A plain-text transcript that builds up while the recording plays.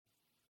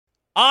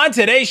On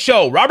today's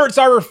show, Robert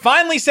Sarver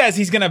finally says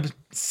he's going to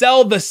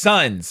sell the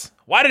Suns.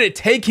 Why did it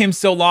take him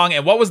so long,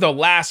 and what was the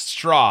last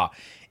straw?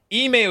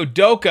 Ime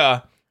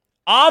Udoka,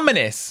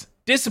 ominous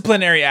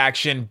disciplinary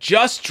action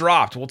just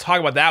dropped. We'll talk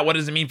about that. What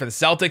does it mean for the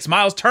Celtics?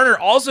 Myles Turner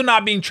also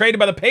not being traded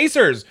by the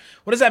Pacers.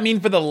 What does that mean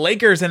for the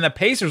Lakers and the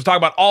Pacers? We'll talk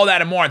about all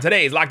that and more on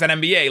today's Locked On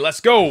NBA. Let's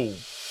go.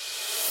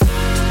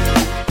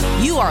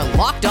 You are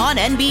Locked On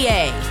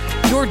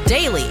NBA, your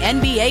daily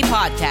NBA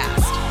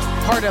podcast.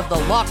 Part of the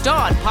Locked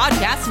On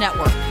Podcast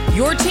Network,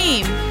 your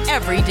team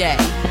every day.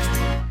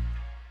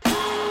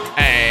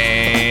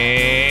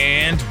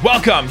 And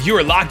welcome. You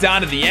are Locked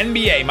On to the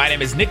NBA. My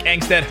name is Nick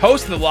Engstead,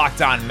 host of the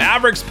Locked On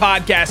Mavericks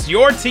podcast,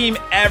 your team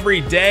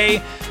every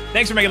day.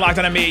 Thanks for making Locked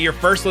On NBA your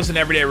first listen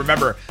every day.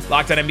 Remember,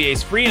 Locked On NBA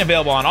is free and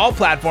available on all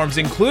platforms,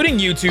 including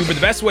YouTube. But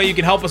the best way you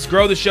can help us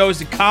grow the show is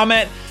to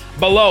comment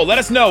below. Let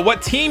us know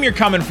what team you're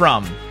coming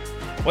from.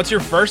 What's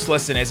your first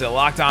listen? Is it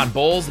Locked On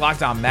Bulls,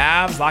 Locked On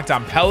Mavs, Locked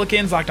On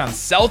Pelicans, Locked On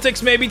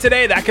Celtics maybe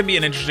today? That could be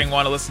an interesting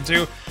one to listen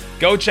to.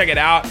 Go check it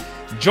out.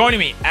 Joining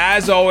me,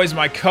 as always,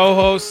 my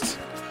co-host.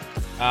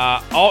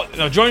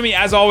 Joining me,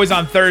 as always,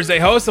 on Thursday,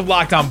 host of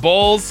Locked On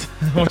Bulls.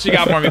 What you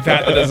got for me,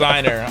 Pat, the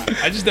designer?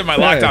 I just did my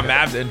Locked On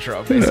Mavs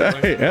intro,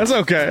 basically. Hey, that's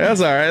okay.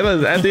 That's all right.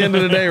 At the end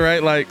of the day,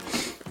 right, like,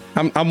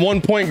 I'm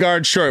 1 point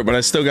guard short, but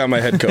I still got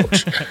my head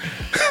coach.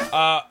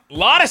 A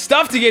lot of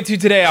stuff to get to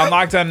today on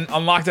Locked On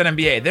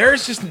NBA.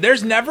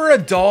 There's never a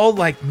dull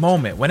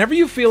moment. Whenever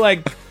you feel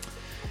like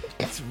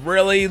it's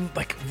really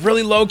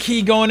low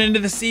key going into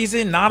the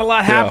season, not a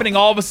lot happening.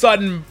 All of a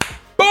sudden,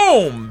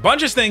 boom,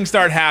 bunch of things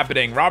start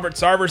happening. Robert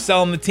Sarver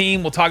selling the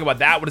team. We'll talk about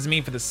that. What does it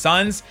mean for the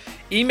Suns?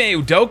 Ime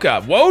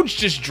Udoka, Woj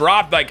just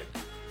dropped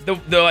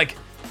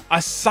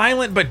a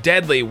silent but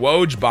deadly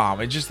Woj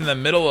bomb. It's just in the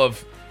middle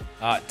of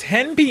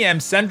 10 p.m.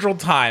 Central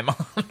Time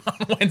on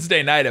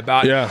Wednesday night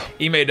about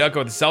Ime Udoka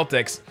with the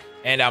Celtics,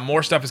 and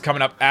more stuff is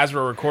coming up as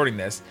we're recording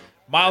this.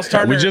 Myles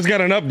Turner. We just got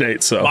an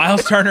update, so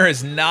Myles Turner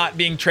is not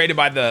being traded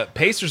by the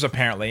Pacers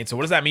apparently. And so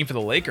what does that mean for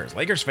the Lakers?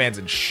 Lakers fans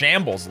in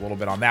shambles a little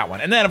bit on that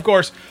one. And then of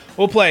course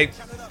we'll play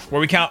where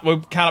we'll count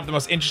up the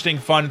most interesting,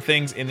 fun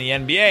things in the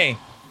NBA.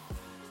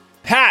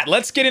 Pat,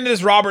 let's get into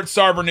this Robert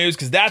Sarver news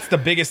because that's the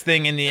biggest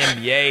thing in the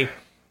NBA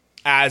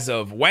as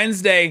of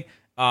Wednesday.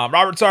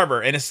 Robert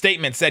Sarver, in a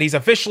statement, said he's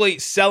officially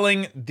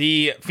selling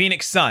the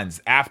Phoenix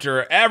Suns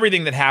after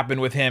everything that happened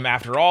with him,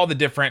 after all the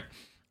different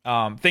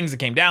things that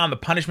came down, the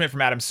punishment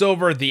from Adam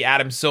Silver, the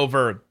Adam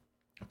Silver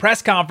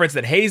press conference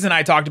that Hayes and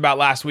I talked about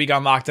last week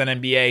on Locked On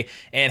NBA,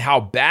 and how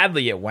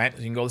badly it went.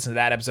 You can go listen to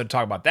that episode to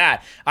talk about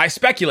that. I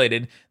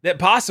speculated that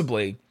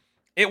possibly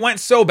it went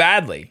so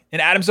badly, and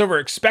Adam Silver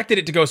expected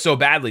it to go so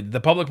badly, that the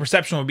public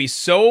perception would be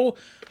so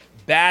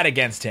bad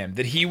against him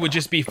that he would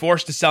just be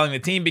forced to selling the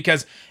team,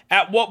 because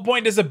at what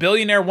point does a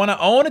billionaire want to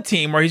own a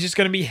team where he's just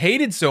going to be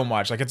hated so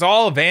much? Like, it's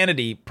all a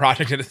vanity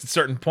project at a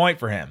certain point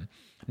for him.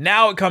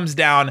 Now it comes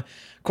down,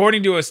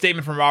 according to a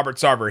statement from Robert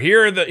Sarver,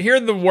 here are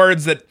the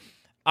words that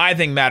I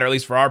think matter, at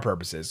least for our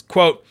purposes.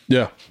 Quote,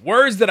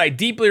 words that I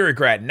deeply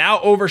regret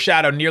now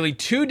overshadow nearly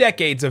 2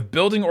 decades of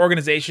building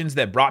organizations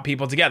that brought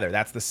people together.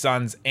 That's the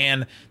Suns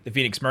and the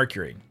Phoenix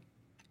Mercury.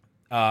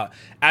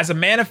 As a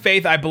man of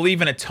faith, I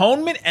believe in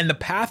atonement and the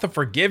path of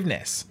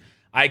forgiveness.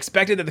 I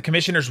expected that the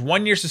commissioner's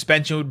 1-year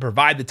suspension would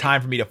provide the time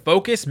for me to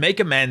focus, make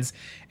amends,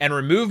 and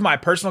remove my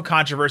personal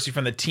controversy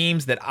from the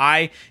teams that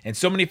I and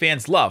so many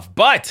fans love.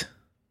 But,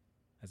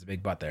 that's a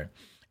big but there,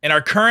 in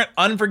our current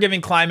unforgiving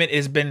climate, it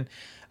has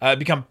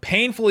become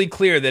painfully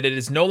clear that it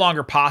is no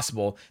longer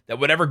possible that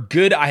whatever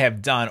good I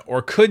have done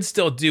or could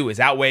still do is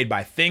outweighed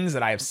by things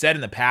that I have said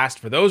in the past.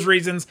 For those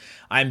reasons,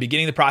 I am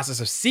beginning the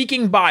process of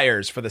seeking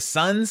buyers for the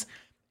Suns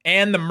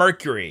and the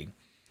Mercury.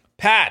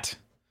 Pat,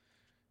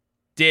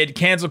 did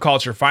cancel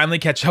culture finally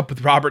catch up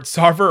with Robert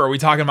Sarver, or are we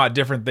talking about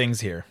different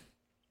things here?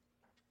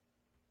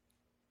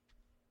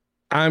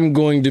 I'm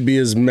going to be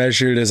as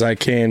measured as I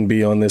can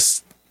be on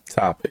this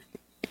topic.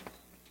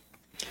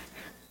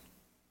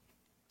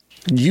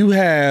 You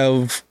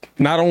have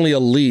not only a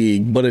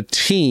league, but a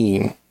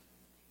team,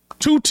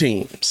 2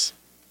 teams,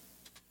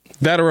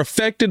 that are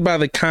affected by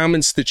the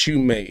comments that you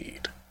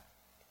made.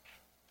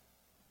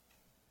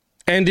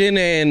 And in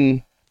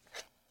an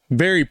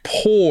very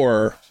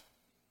poor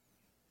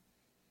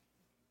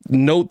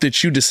note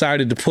that you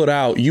decided to put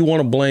out, you want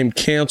to blame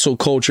cancel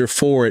culture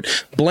for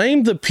it.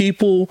 Blame the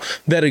people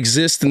that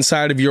exist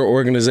inside of your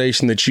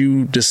organization that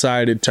you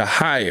decided to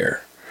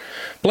hire.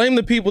 Blame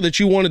the people that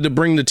you wanted to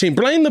bring the team.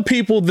 Blame the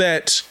people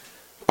that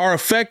are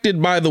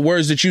affected by the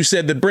words that you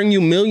said that bring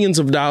you millions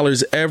of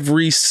dollars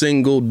every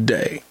single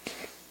day.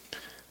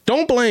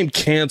 Don't blame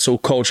cancel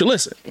culture.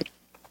 Listen,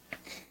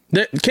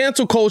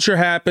 cancel culture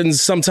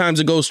happens. Sometimes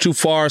it goes too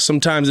far.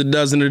 Sometimes it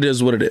doesn't. It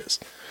is what it is.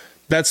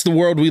 That's the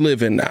world we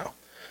live in now.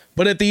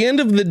 But at the end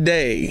of the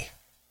day,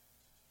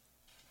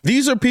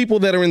 these are people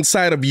that are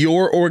inside of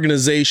your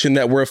organization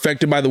that were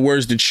affected by the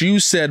words that you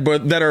said,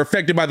 but that are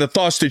affected by the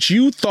thoughts that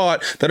you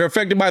thought, that are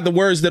affected by the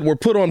words that were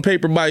put on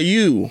paper by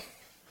you.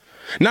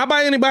 not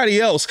by anybody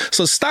else.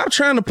 So stop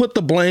trying to put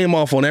the blame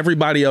off on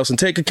everybody else and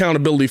take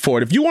accountability for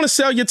it. If you want to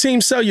sell your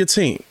team, sell your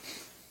team.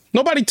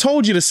 Nobody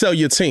told you to sell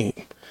your team.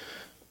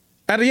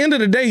 At the end of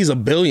the day, he's a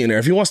billionaire.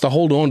 If he wants to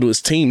hold on to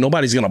his team,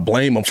 nobody's going to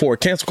blame him for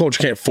it. Cancel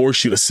culture can't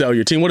force you to sell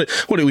your team. What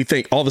do we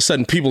think? All of a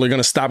sudden, people are going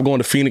to stop going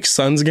to Phoenix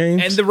Suns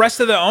games? And the rest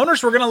of the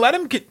owners were going to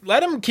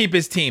let him keep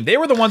his team. They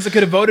were the ones that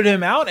could have voted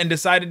him out and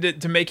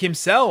decided to make him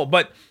sell.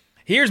 But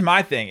here's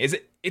my thing: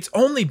 it's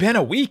only been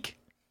a week.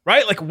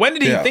 Right? Like, when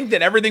did he think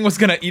that everything was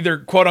going to either,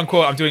 quote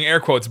unquote, I'm doing air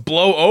quotes,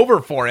 blow over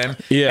for him?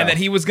 Yeah. And that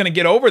he was going to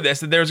get over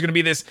this, that there was going to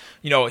be this,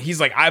 he's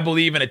like, I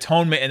believe in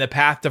atonement and the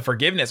path to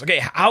forgiveness. Okay,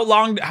 how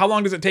long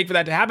does it take for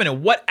that to happen?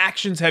 And what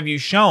actions have you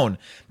shown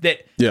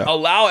that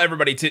allow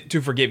everybody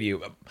to forgive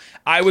you?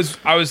 I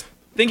was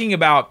thinking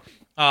about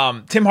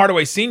Tim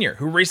Hardaway Sr.,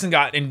 who recently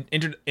got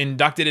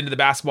inducted into the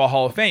Basketball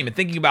Hall of Fame, and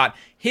thinking about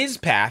his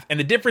path and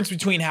the difference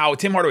between how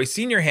Tim Hardaway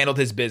Sr. handled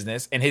his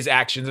business and his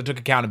actions and took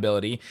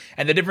accountability,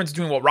 and the difference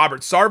between what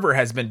Robert Sarver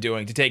has been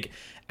doing to take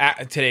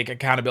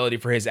accountability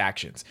for his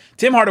actions.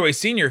 Tim Hardaway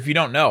Sr., if you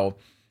don't know,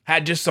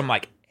 had just some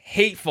like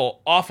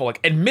hateful, awful,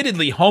 like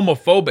admittedly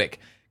homophobic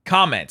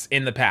comments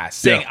in the past,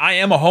 saying I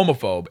am a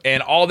homophobe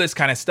and all this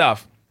kind of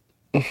stuff.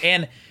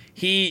 And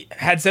he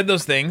had said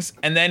those things,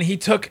 and then he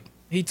took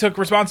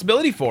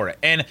responsibility for it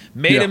and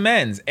made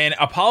amends and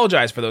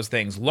apologized for those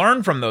things,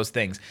 learned from those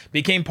things,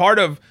 became part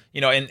of,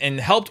 and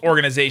helped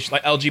organizations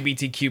like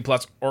LGBTQ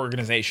plus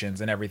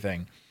organizations and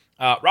everything.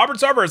 Robert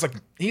Sarver is like,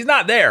 he's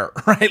not there,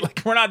 right?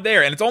 Like, we're not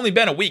there. And it's only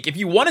been a week. If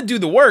you want to do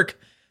the work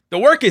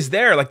is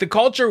there. Like, the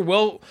culture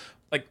will,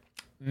 like,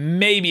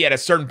 maybe at a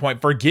certain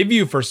point forgive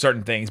you for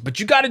certain things,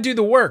 but you got to do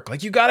the work.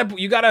 Like, you got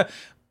to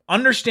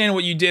understand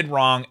what you did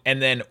wrong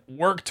and then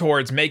work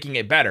towards making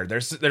it better.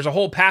 There's a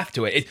whole path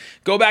to it.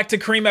 Go back to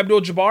Kareem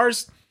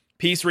Abdul-Jabbar's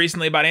piece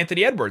recently about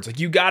Anthony Edwards. Like,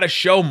 you got to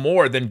show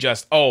more than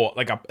just,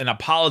 an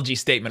apology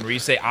statement where you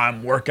say,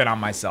 I'm working on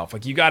myself.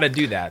 Like, you got to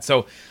do that.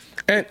 So,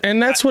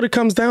 and that's what it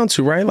comes down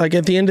to, right? Like,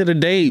 at the end of the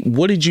day,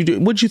 what did you do?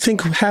 What did you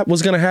think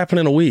was going to happen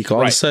in a week?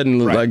 All of a sudden,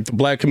 like, the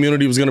black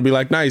community was going to be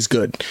like, nah, he's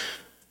good.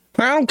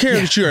 I don't care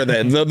that you're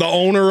the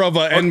owner of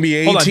an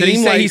NBA hold on, team. Did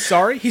he say he's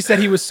sorry? He said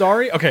he was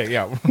sorry? Okay,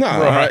 yeah. No,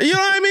 you know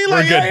what I mean?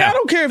 Like, I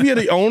don't care if you're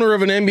the owner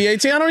of an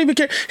NBA team. I don't even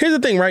care. Here's the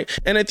thing, right?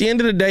 And at the end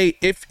of the day,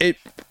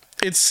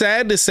 it's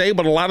sad to say,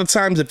 but a lot of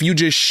times if you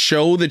just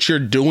show that you're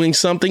doing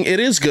something, it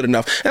is good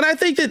enough. And I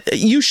think that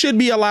you should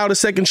be allowed a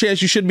second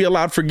chance. You should be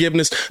allowed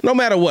forgiveness no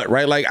matter what,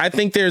 right? Like, I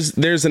think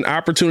there's an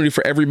opportunity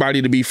for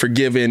everybody to be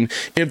forgiven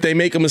if they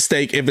make a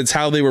mistake, if it's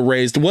how they were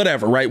raised,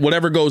 whatever, right?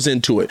 Whatever goes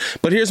into it.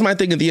 But here's my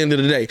thing at the end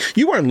of the day.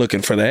 You weren't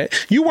looking for that.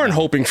 You weren't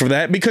hoping for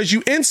that, because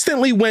you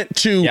instantly went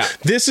to,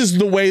 this is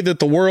the way that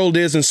the world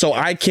is, and so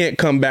I can't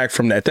come back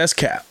from that. That's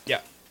cap. Yeah.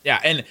 Yeah,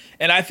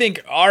 and I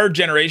think our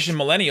generation,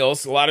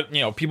 millennials, a lot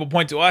of people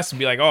point to us and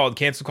be like, "Oh,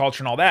 cancel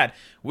culture and all that."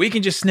 We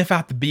can just sniff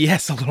out the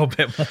BS a little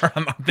bit more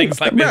on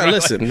things like this. Right?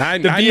 Listen, I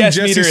knew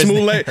Jesse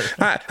Smollett.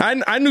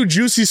 I knew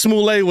Juicy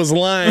Smollett was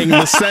lying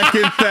the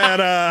second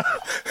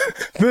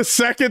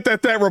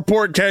that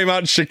report came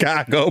out in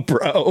Chicago,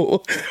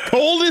 bro.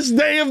 Coldest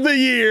day of the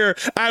year.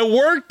 I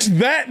worked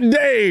that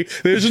day.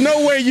 There's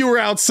no way you were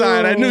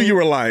outside. I knew you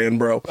were lying,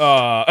 bro.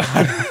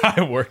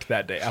 I worked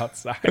that day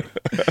outside.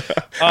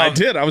 I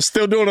did. I was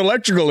still doing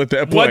electrical at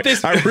that point.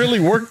 I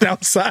really worked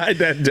outside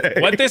that day.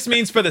 What this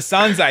means for the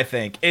Suns, I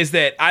think, is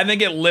that I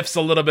think it lifts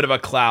a little bit of a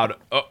cloud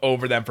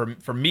over them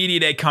for Media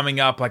Day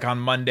coming up, like on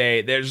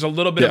Monday. There's a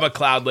little bit of a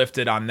cloud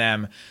lifted on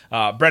them.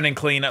 Brendan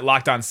Clean at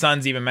Locked On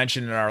Suns even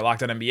mentioned in our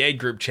Locked On NBA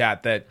group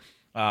chat that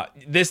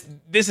this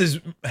is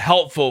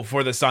helpful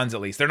for the Suns,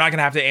 at least. They're not going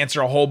to have to answer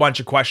a whole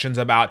bunch of questions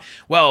about,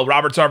 well,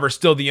 Robert Sarver's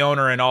still the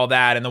owner and all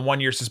that, and the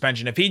 1-year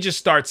suspension. If he just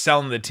starts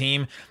selling the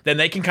team, then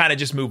they can kind of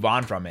just move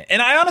on from it. And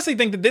I honestly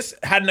think that this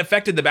hadn't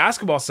affected the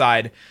basketball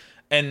side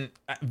and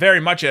very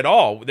much at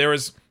all. There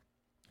was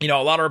a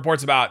lot of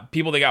reports about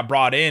people that got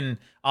brought in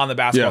on the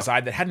basketball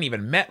side that hadn't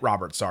even met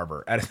Robert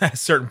Sarver at a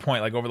certain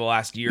point, like over the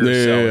last year or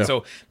so. Yeah.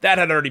 So that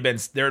had already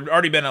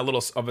been a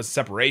little of a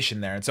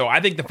separation there. And so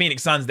I think the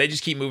Phoenix Suns, they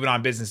just keep moving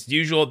on business as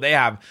usual. They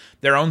have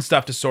their own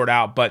stuff to sort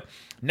out, but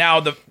now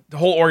the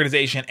whole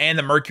organization and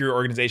the Mercury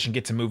organization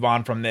get to move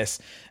on from this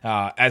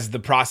as the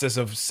process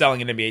of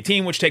selling an NBA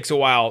team, which takes a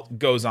while,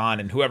 goes on,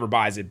 and whoever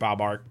buys it, Bob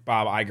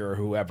Iger or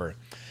whoever.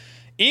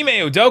 Ime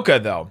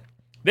Udoka, though,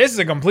 this is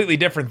a completely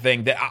different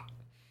thing that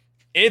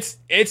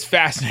It's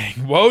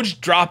fascinating.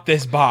 Woj dropped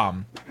this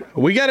bomb.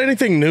 We got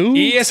anything new?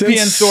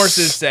 ESPN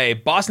sources say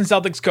Boston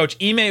Celtics coach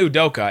Ime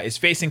Udoka is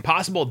facing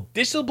possible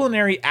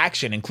disciplinary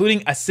action,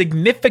 including a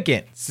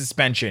significant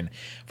suspension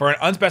for an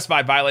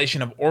unspecified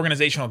violation of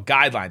organizational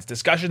guidelines.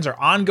 Discussions are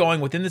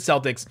ongoing within the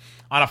Celtics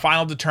on a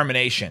final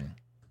determination.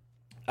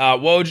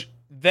 Woj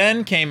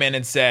then came in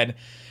and said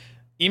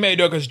Ime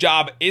Udoka's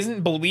job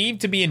isn't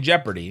believed to be in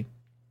jeopardy,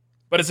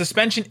 but a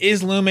suspension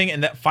is looming,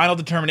 and that final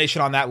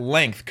determination on that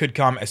length could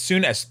come as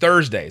soon as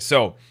Thursday.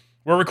 So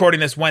we're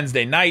recording this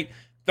Wednesday night.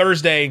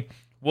 Thursday,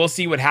 we'll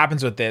see what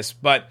happens with this.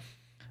 But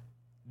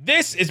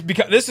This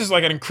is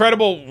like an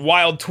incredible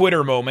wild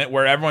Twitter moment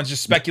where everyone's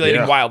just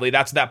speculating wildly.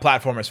 That's what that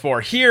platform is for.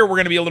 Here, we're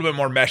going to be a little bit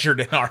more measured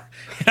in our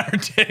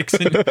takes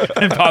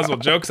and possible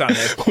jokes on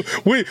this.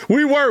 We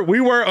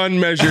were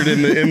unmeasured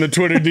in the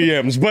Twitter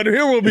DMs, but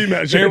here we'll be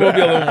measured. Here we'll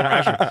be a little more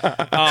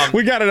measured.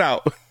 We got it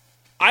out.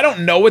 I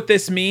don't know what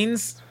this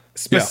means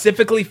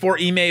specifically for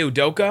Ime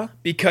Udoka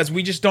because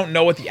we just don't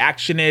know what the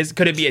action is.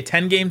 Could it be a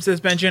 10-game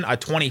suspension, a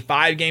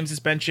 25-game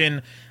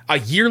suspension, a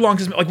year-long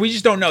suspension? Like, we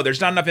just don't know.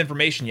 There's not enough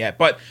information yet.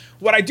 But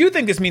what I do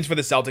think this means for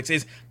the Celtics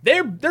is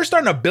they're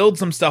starting to build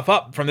some stuff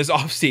up from this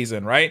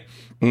offseason, right?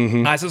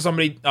 Mm-hmm. I saw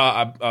somebody,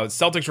 a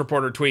Celtics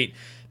reporter tweet,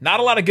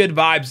 not a lot of good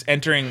vibes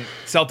entering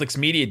Celtics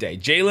media day.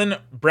 Jaylen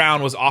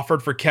Brown was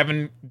offered for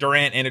Kevin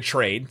Durant in a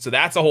trade, so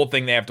that's a whole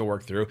thing they have to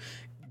work through.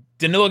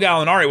 Danilo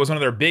Gallinari was one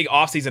of their big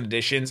offseason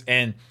additions,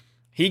 and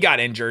he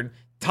got injured.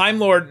 Time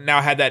Lord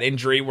now had that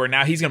injury where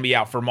now he's going to be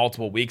out for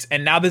multiple weeks.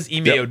 And now this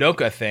Ime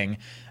Udoka thing.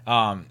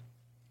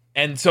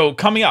 And so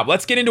coming up,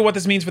 let's get into what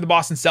this means for the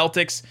Boston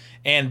Celtics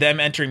and them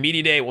entering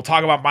media day. We'll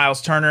talk about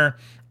Myles Turner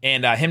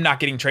and him not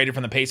getting traded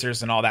from the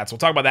Pacers and all that. So we'll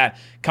talk about that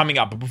coming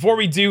up. But before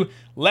we do,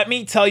 let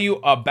me tell you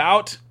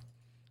about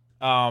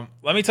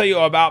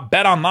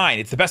Bet Online.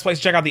 It's the best place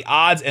to check out the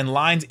odds and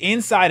lines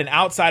inside and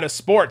outside of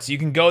sports. You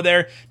can go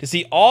there to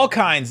see all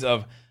kinds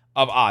of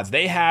odds.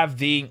 They have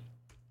they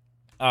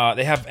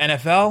have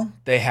NFL,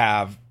 they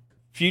have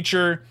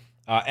future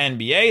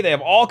NBA, they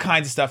have all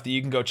kinds of stuff that you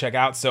can go check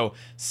out. So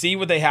see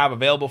what they have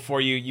available for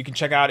you. You can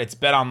check out it's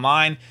Bet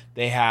Online.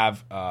 They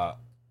have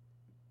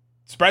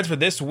spreads for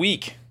this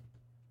week.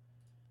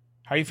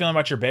 How are you feeling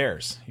about your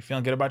Bears? You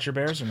feeling good about your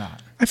Bears or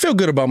not? I feel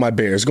good about my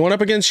Bears. Going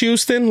up against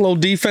Houston, little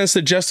defense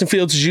that Justin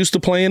Fields is used to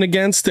playing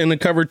against in the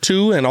cover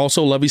 2, and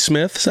also Lovie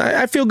Smith. So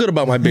I feel good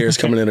about my Bears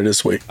coming into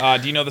this week.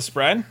 Do you know the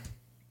spread?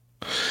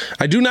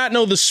 I do not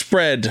know the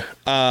spread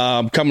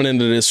coming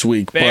into this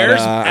week. Bears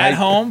at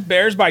home,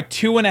 Bears by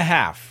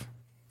 2.5.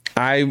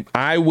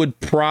 I would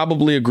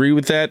probably agree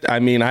with that. I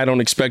mean, I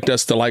don't expect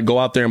us to go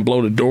out there and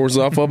blow the doors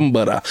off of them,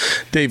 but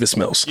Davis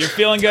Mills. You're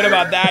feeling good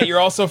about that. You're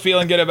also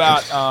feeling good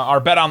about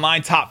our Bet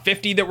Online Top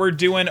 50 that we're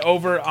doing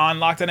over on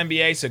Locked On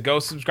NBA. So go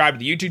subscribe to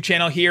the YouTube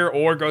channel here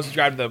or go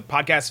subscribe to the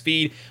podcast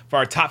feed for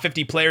our top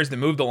 50 players that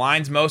move the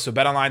lines most. So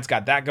Bet Online's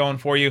got that going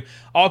for you.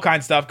 All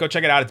kinds of stuff. Go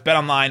check it out. It's Bet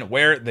Online,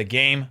 where the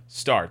game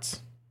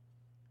starts.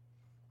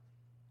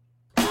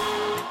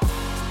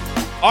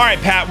 All right,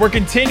 Pat, we're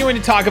continuing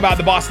to talk about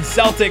the Boston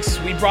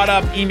Celtics. We brought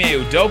up Ime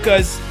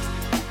Udoka's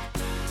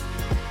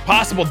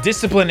possible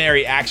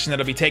disciplinary action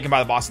that'll be taken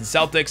by the Boston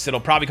Celtics. It'll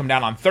probably come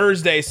down on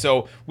Thursday,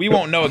 so we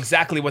won't know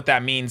exactly what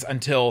that means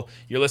until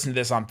you're listening to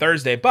this on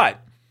Thursday.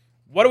 But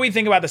what do we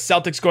think about the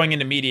Celtics going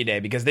into media day?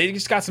 Because they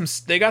got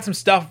some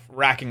stuff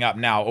racking up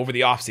now over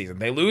the offseason.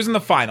 They lose in the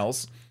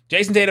finals.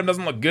 Jason Tatum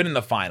doesn't look good in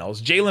the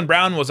finals. Jaylen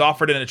Brown was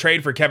offered in a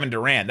trade for Kevin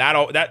Durant.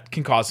 That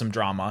can cause some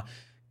drama.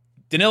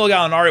 Danilo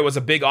Gallinari was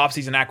a big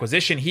offseason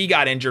acquisition. He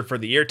got injured for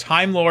the year.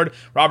 Time Lord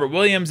Robert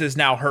Williams is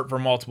now hurt for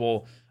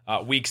multiple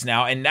weeks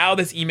now. And now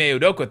this Ime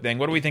Udoka thing.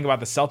 What do we think about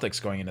the Celtics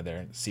going into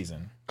their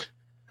season?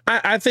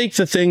 I think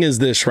the thing is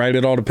this, right?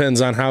 It all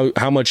depends on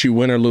how much you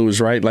win or lose,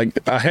 right? Like,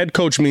 a head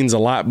coach means a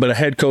lot, but a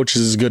head coach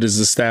is as good as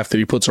the staff that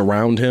he puts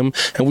around him.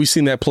 And we've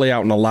seen that play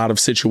out in a lot of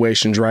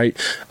situations, right?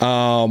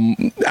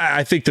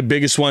 I think the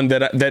biggest one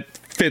that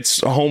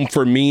fits home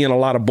for me and a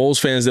lot of Bulls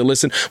fans that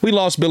listen, we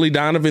lost Billy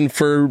Donovan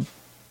for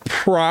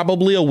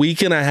probably a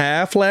week and a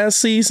half last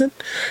season,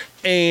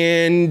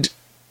 and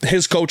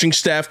his coaching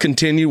staff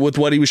continued with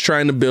what he was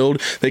trying to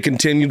build. They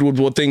continued with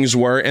what things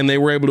were, and they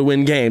were able to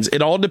win games.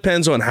 It all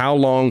depends on how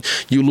long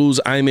you lose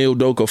Ime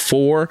Udoka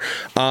for.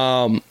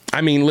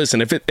 I mean,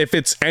 listen, if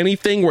it's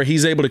anything where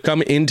he's able to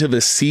come into the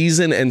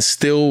season and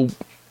still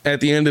at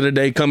the end of the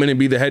day come in and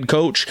be the head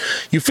coach,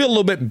 you feel a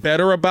little bit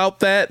better about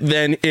that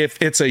than if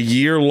it's a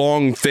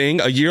year-long thing.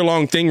 A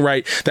year-long thing,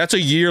 right? That's a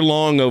year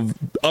long of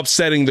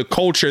upsetting the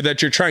culture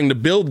that you're trying to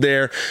build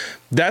there.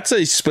 That's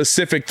a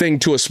specific thing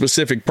to a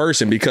specific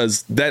person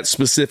because that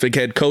specific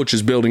head coach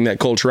is building that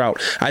culture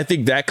out. I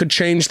think that could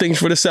change things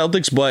for the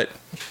Celtics, but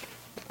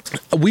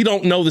we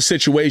don't know the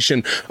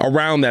situation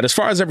around that. As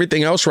far as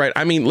everything else, right?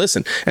 I mean,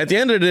 listen, at the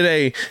end of the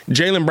day,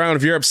 Jaylen Brown,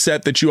 if you're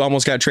upset that you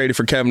almost got traded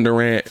for Kevin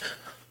Durant,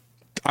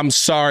 I'm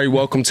sorry,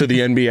 welcome to the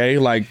NBA.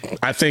 Like,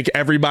 I think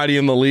everybody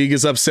in the league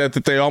is upset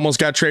that they almost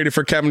got traded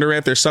for Kevin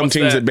Durant. There's some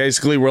teams that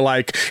basically were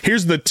like,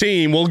 here's the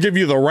team, we'll give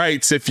you the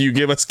rights if you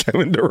give us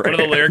Kevin Durant. What are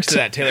the lyrics to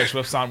that Taylor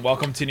Swift song,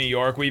 Welcome to New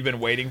York, we've been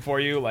waiting for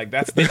you? Like,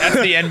 that's the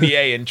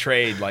NBA in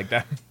trade, like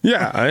that.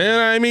 Yeah,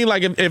 I mean,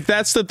 like, if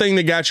that's the thing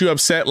that got you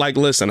upset, like,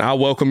 listen, I'll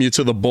welcome you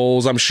to the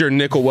Bulls. I'm sure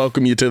Nick will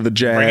welcome you to the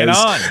Jazz. Bring it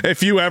on.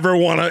 If you ever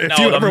want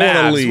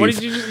to leave. What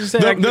did you just say?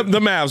 The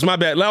Mavs, my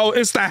bad. No,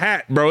 it's the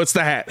hat, bro. It's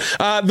the hat.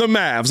 The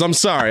Mavs. I'm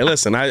sorry.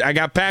 Listen, I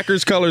got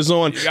Packers colors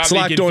on. It's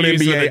locked on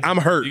NBA. I'm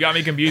hurt. You got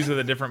me confused with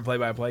a different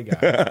play-by-play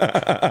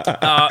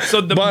guy.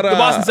 So the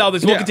Boston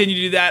Celtics will continue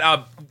to do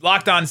that.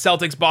 Locked On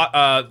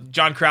Celtics,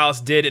 John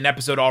Krause did an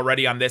episode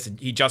already on this.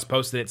 He just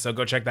posted it, so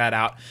go check that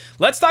out.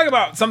 Let's talk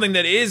about something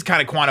that is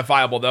kind of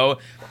quantifiable, though.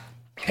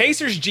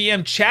 Pacers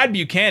GM Chad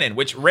Buchanan,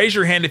 which raise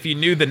your hand if you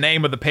knew the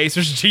name of the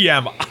Pacers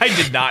GM. I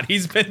did not.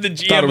 He's been the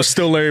GM. Thought it was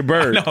still Larry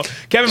Bird. No,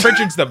 Kevin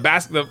Pritchard's the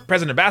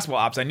president of basketball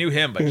ops. I knew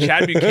him, but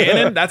Chad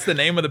Buchanan, that's the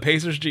name of the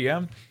Pacers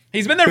GM.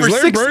 He's been there for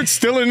Larry 6 Bird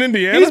still in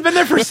Indiana? He's been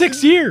there for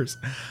 6 years.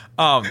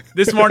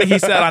 This morning he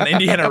said on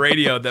Indiana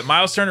radio that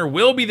Myles Turner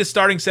will be the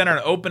starting center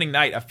on opening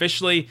night,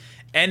 officially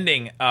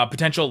ending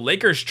potential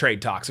Lakers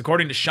trade talks.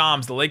 According to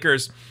Shams, the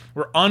Lakers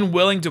were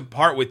unwilling to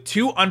part with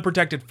 2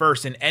 unprotected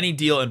firsts in any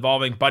deal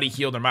involving Buddy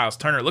Hield or Myles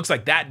Turner. It looks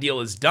like that deal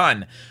is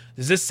done.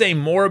 Does this say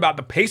more about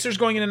the Pacers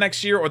going into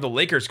next year or the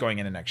Lakers going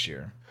into next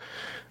year?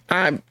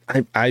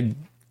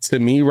 To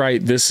me,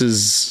 right, this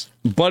is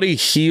Buddy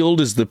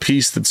Hield is the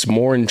piece that's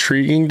more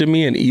intriguing to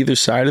me in either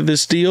side of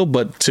this deal.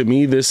 But to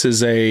me, this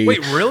is a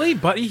wait, really?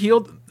 Buddy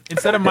Hield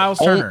instead of Myles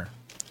Turner?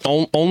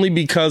 Only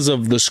because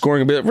of the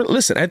scoring ability.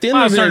 Listen, at the end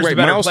Myles of the day, Turner's right, a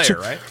better player,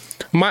 right?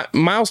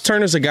 Myles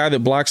Turner's a guy that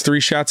blocks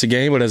 3 shots a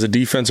game, but has a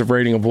defensive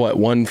rating of what,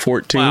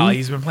 114? Wow,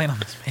 he's been playing on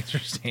this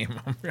Pacers team.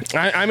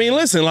 I mean,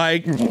 listen,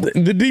 like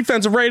the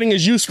defensive rating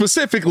is you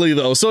specifically,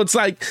 though. So it's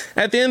like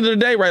at the end of the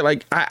day, right?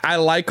 Like I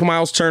like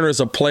Myles Turner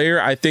as a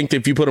player. I think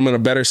if you put him in a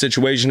better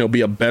situation, he'll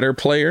be a better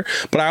player.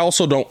 But I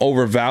also don't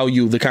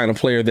overvalue the kind of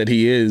player that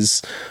he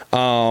is.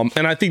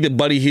 And I think that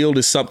Buddy Hield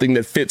is something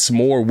that fits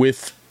more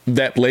with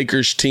that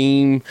Lakers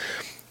team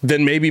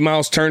than maybe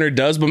Myles Turner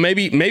does, but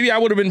maybe I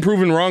would have been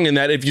proven wrong in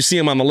that if you see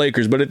him on the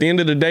Lakers. But at the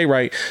end of the day,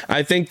 right,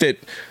 I think that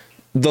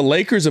the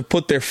Lakers have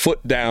put their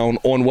foot down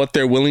on what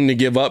they're willing to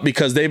give up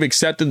because they've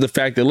accepted the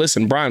fact that,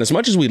 listen, Brian, as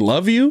much as we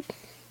love you,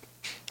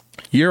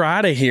 you're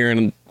out of here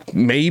in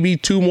maybe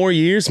 2 more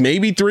years,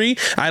 maybe 3.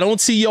 I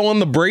don't see you on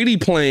the Brady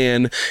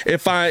plan. You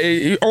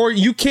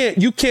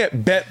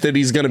can't bet that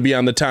he's going to be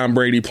on the Tom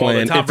Brady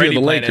plan if you're the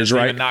Lakers,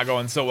 right? Not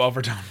going so well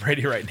for Tom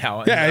Brady right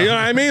now. Yeah, you know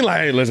what I mean?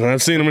 Like, listen,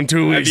 I've seen him in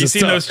 2 weeks. Have you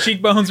seen those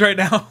cheekbones right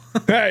now?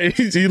 Hey,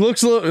 he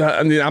looks a little.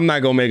 I mean, I'm not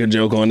gonna make a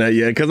joke on that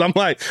yet because I'm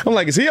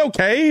like, is he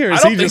okay or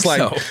is he just like?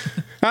 So.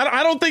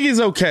 I don't think he's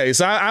okay.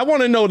 So I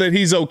want to know that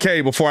he's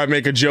okay before I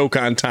make a joke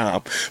on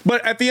Tom.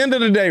 But at the end of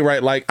the day,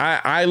 right, like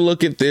I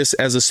look at this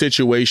as a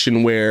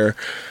situation where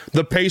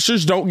the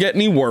Pacers don't get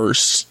any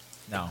worse.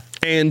 No.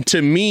 And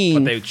to me,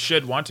 but they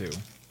should want to.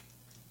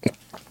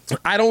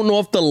 I don't know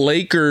if the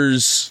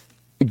Lakers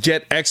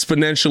get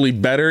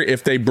exponentially better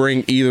if they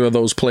bring either of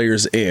those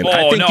players in.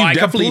 I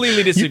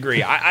completely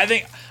disagree. I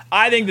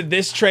think that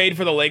this trade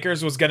for the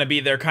Lakers was going to be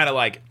their kind of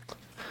like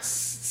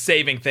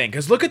saving thing,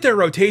 because look at their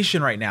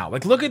rotation right now.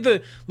 Like look at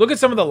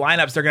some of the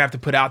lineups they're gonna have to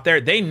put out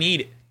there. They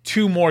need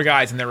 2 more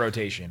guys in their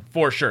rotation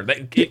for sure.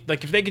 Like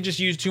if they could just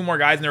use 2 more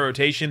guys in their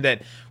rotation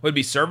that would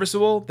be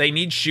serviceable. They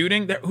need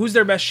shooting. Who's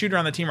their best shooter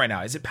on the team right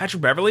now? Is it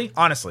Patrick Beverley?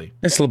 Honestly,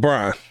 it's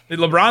LeBron.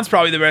 LeBron's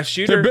probably the best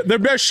shooter. Their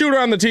best shooter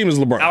on the team is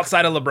LeBron.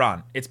 Outside of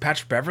LeBron, it's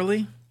Patrick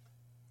Beverley.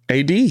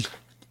 AD.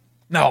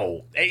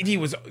 No, AD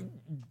was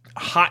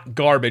hot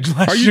garbage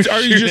last year.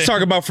 Are you just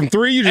talking about from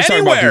 3? You just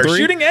anywhere, talking about from 3?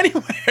 Shooting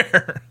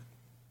anywhere.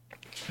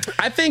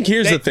 I think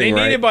here's the thing, right?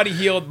 They needed Buddy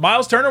Hield.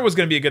 Myles Turner was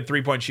going to be a good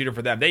 3-point shooter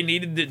for them. They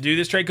needed to do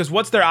this trade because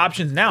what's their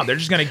options now? They're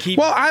just going to keep.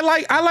 Well, I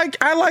like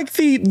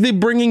the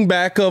bringing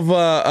back of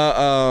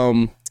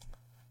why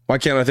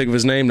can't I think of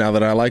his name now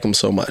that I like him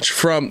so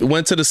much?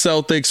 Went to the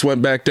Celtics,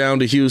 went back down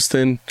to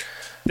Houston.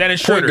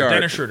 Dennis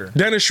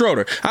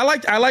Schroeder.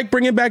 I like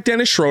bringing back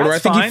Dennis Schroeder.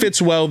 That's I think fine. he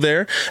fits well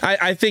there.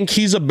 I think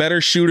he's a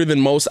better shooter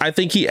than most. I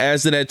think he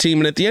adds to that team.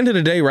 And at the end of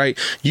the day, right,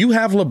 you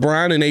have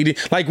LeBron and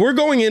AD. Like, we're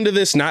going into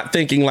this not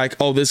thinking like,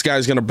 oh, this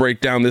guy's going to break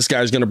down. This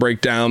guy's going to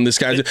break down. This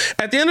guy's.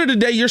 At the end of the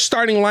day, your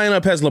starting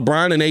lineup has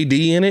LeBron and AD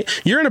in it.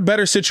 You're in a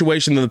better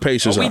situation than the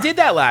Pacers are. We did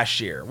that last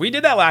year. And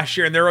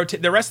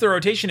the rest of the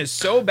rotation is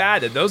so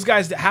bad that those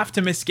guys have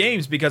to miss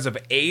games because of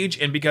age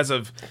and because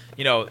of,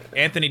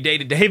 Anthony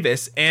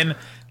Davis. And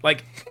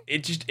like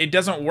it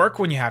doesn't work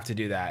when you have to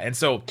do that. And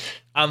so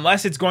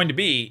unless it's going to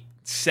be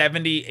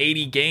 70,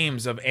 80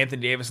 games of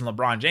Anthony Davis and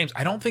LeBron James,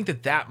 I don't think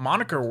that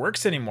moniker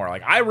works anymore.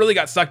 Like I really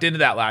got sucked into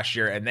that last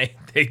year and they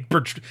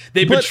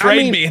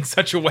betrayed me in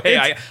such a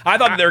way. I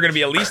thought they were going to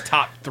be at least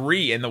top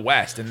 3 in the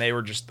West, and they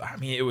were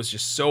it was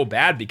just so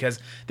bad because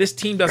this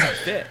team doesn't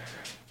fit.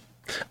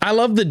 I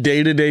love the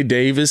day-to-day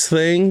Davis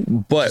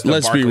thing, but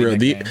let's be real.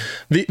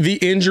 The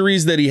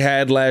injuries that he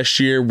had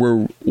last year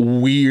were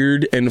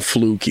weird and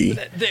fluky.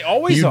 They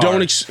always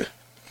are.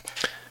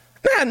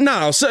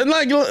 No, so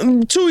like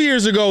 2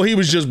 years ago, he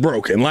was just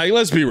broken. Like,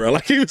 let's be real.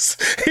 Like he was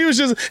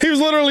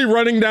literally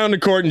running down the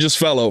court and just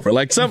fell over.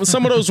 Like some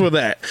of those were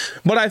that.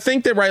 But I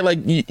think that, right, like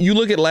you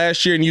look at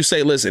last year and you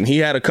say, listen, he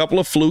had a couple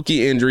of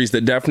fluky injuries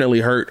that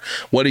definitely hurt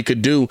what he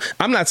could do.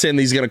 I'm not saying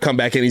that he's going to come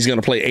back and he's going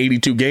to play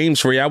 82 games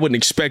for you. I wouldn't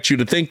expect you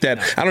to think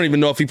that. I don't even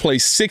know if he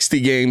plays 60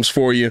 games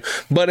for you.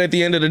 But at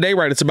the end of the day,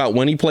 right, it's about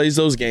when he plays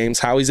those games,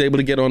 how he's able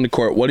to get on the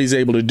court, what he's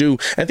able to do.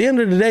 At the end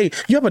of the day,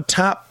 you have a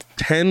top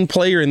 10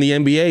 player in the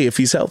NBA if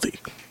he's healthy.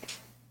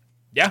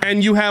 Yeah.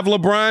 And you have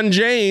LeBron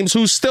James,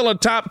 who's still a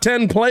top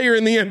 10 player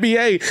in the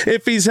NBA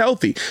if he's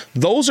healthy.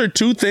 Those are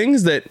 2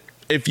 things that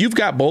if you've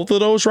got both of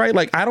those right,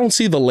 like I don't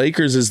see the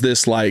Lakers as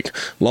this like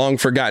long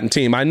forgotten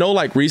team. I know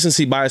like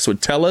recency bias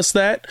would tell us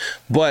that,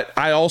 but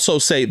I also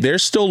say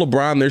there's still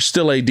LeBron, there's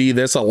still AD.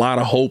 There's a lot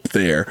of hope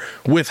there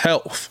with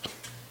health.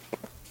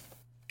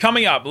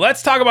 Coming up,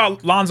 let's talk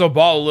about Lonzo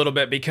Ball a little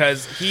bit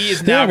because he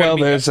is now going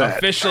to be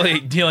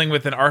officially dealing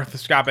with an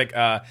arthroscopic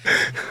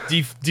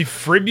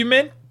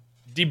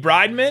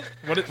debridement.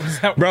 What is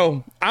that?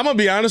 Bro, I'm going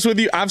to be honest with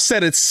you. I've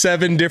said it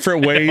 7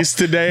 different ways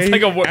today,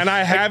 and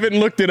I haven't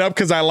looked it up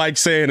because I like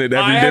saying it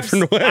every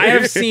different way. I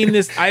have seen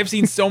this. I have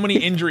seen so many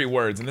injury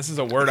words, and this is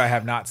a word I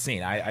have not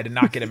seen. I did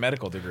not get a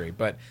medical degree,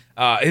 but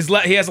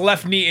he has a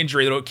left knee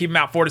injury that will keep him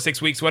out 4 to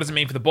 6 weeks. What does it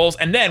mean for the Bulls?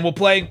 And then we'll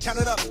play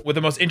with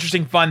the most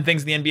interesting, fun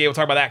things in the NBA. We'll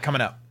talk about that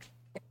coming up.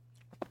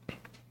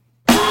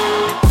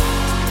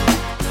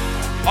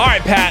 All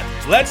right, Pat,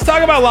 let's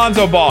talk about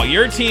Lonzo Ball.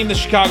 Your team, the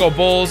Chicago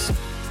Bulls,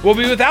 will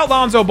be without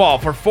Lonzo Ball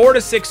for 4 to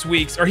 6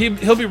 weeks, or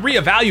he'll be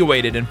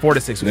reevaluated in 4 to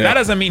 6 weeks. Yeah. That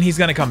doesn't mean he's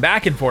going to come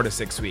back in 4 to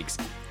 6 weeks.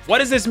 What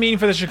does this mean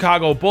for the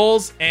Chicago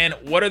Bulls, and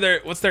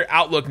what's their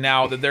outlook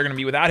now that they're going to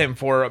be without him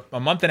for a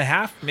month and a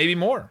half, maybe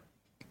more?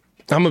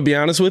 I'm going to be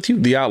honest with you.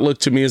 The outlook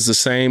to me is the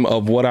same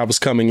of what I was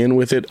coming in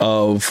with it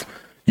of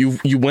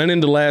you went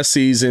into last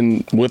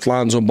season with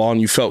Lonzo Ball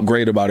and you felt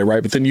great about it,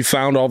 right? But then you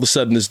found all of a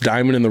sudden this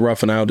diamond in the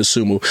rough in Ayo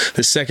Dosunmu,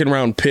 the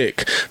second-round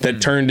pick that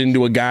turned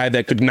into a guy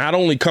that could not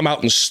only come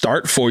out and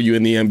start for you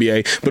in the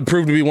NBA, but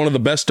prove to be one of the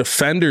best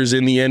defenders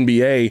in the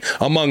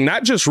NBA among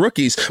not just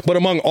rookies, but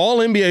among all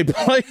NBA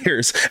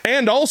players,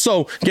 and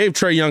also gave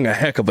Trae Young a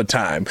heck of a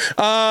time.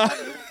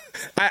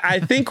 I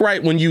think,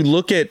 right, when you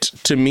look at,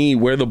 to me,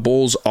 where the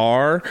Bulls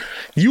are,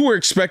 you were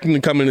expecting to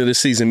come into the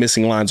season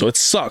missing Lonzo. It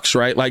sucks,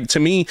 right? Like, to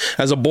me,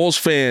 as a Bulls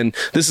fan,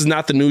 this is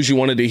not the news you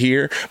wanted to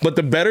hear. But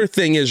the better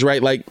thing is,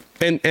 right, like,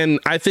 and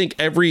I think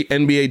every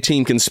NBA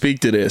team can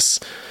speak to this.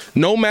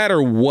 No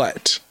matter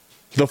what,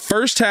 the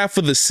first half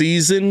of the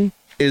season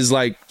is,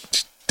 like,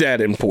 that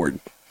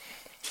important.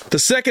 The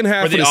second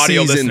half of the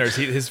audio season, listeners,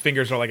 his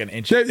fingers are like an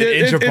inch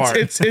apart.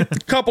 It's a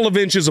couple of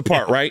inches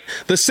apart, right?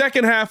 The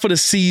second half of the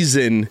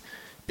season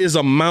is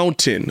a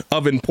mountain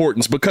of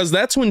importance because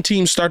that's when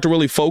teams start to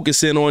really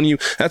focus in on you.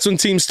 That's when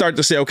teams start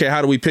to say, okay,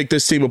 how do we pick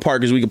this team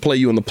apart because we can play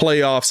you in the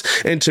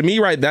playoffs? And to me,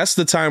 right, that's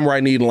the time where I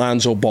need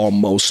Lonzo Ball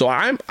most. So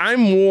I'm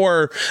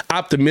more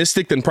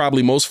optimistic than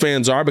probably most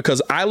fans are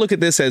because I look at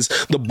this as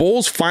the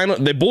Bulls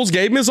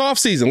gave him his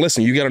offseason.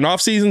 Listen, you got an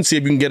offseason, see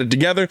if you can get it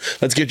together.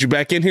 Let's get you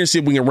back in here, see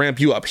if we can ramp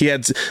you up. He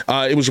had,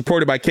 it was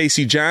reported by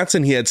Casey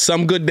Johnson, he had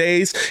some good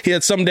days. He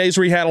had some days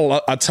where he had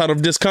a ton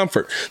of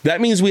discomfort. That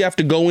means we have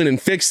to go in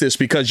and fix this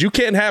because you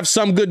can't have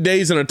some good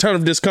days and a ton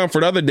of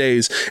discomfort other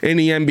days in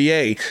the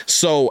NBA.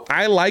 So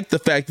I like the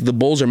fact that the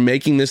Bulls are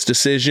making this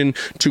decision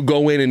to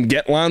go in and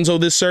get Lonzo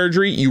this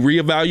surgery. You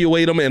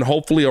reevaluate him in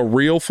hopefully a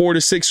real 4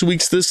 to 6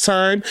 weeks this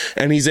time,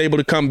 and he's able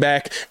to come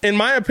back. In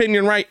my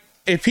opinion, right,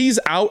 if he's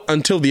out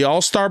until the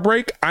All-Star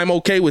break, I'm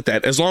okay with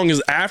that. As long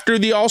as after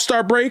the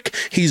All-Star break,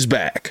 he's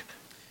back.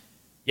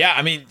 Yeah,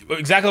 I mean,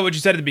 exactly what you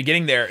said at the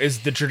beginning there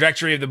is the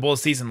trajectory of the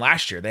Bulls season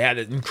last year. They had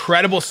an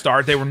incredible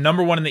start. They were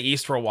number 1 in the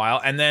East for a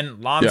while, and then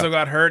Lonzo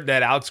got hurt. They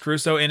had Alex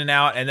Caruso in and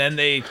out, and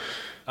then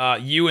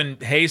you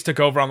and Hayes took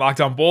over on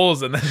Locked On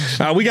Bulls, and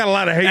then we got a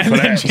lot of hate for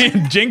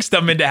that. Jinxed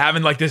them into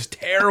having like this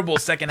terrible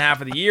second half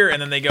of the year, and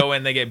then they go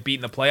in, they get beat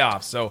in the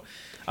playoffs. So,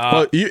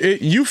 well,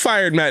 you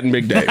fired Matt and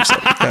Big Dave. So,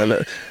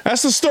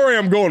 that's the story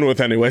I'm going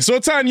with anyway. So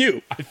it's on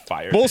you. I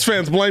fired Bulls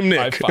fans blame Nick.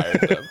 I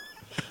fired them.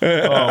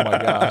 Oh my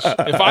gosh!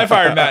 If I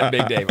fired Matt and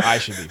Big Dave, I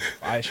should be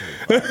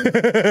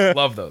fired.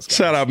 Love those guys.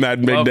 Shout out Matt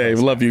and Big Dave.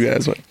 Love you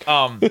guys.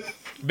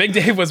 Big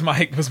Dave was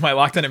my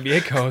Locked On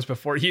NBA co-host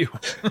before you.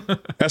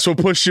 That's what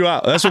pushed you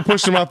out. That's what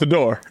pushed him out the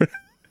door.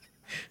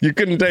 You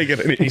couldn't take it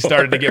anymore. He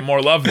started to get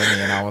more love than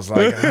me, and I was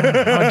like,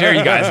 how dare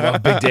you guys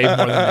love Big Dave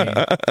more than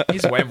me?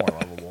 He's way more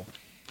lovable.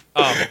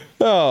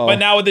 But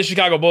now with the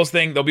Chicago Bulls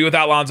thing, they'll be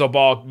without Lonzo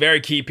Ball.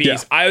 Very key piece.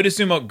 Yeah. I would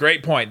assume a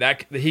great point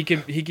that he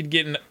could be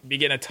getting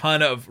a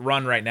ton of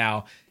run right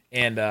now,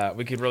 and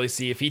we could really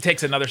see if he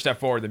takes another step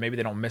forward, then maybe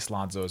they don't miss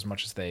Lonzo as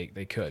much as they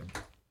could.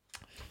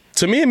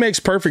 To me, it makes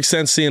perfect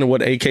sense seeing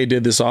what AK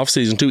did this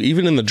offseason, too,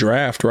 even in the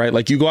draft, right?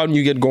 Like, you go out and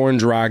you get Goran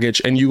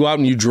Dragic, and you go out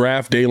and you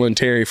draft Dalen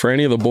Terry. For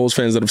any of the Bulls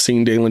fans that have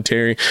seen Dalen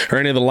Terry, or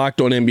any of the Locked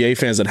On NBA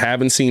fans that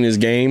haven't seen his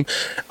game,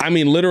 I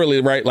mean,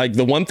 literally, right, like,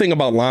 the one thing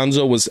about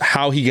Lonzo was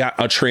how he got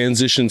a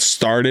transition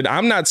started.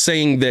 I'm not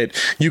saying that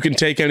you can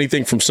take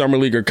anything from Summer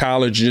League or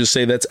college and just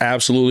say that's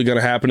absolutely going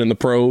to happen in the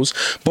pros,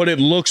 but it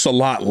looks a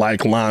lot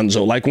like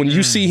Lonzo. Like, when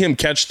you see him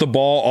catch the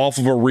ball off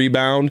of a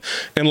rebound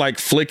and, like,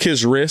 flick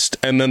his wrist,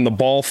 and then the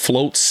ball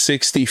floats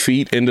 60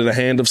 feet into the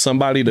hand of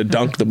somebody to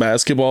dunk the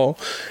basketball,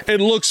 it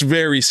looks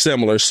very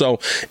similar. So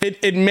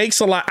it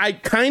makes a lot. I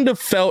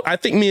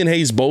think me and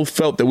Hayes both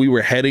felt that we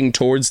were heading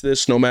towards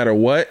this no matter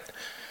what,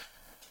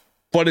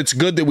 but it's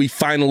good that we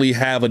finally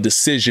have a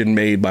decision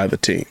made by the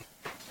team.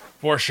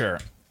 For sure.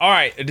 All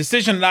right, a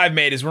decision that I've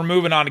made is we're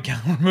moving on to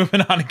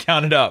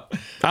Count It Up.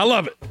 I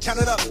love it.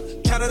 Count it up,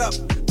 count it up,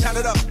 count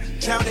it up,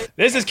 count it.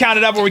 This is Count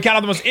It Up, where we count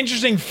out the most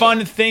interesting,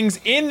 fun things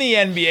in the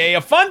NBA.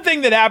 A fun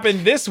thing that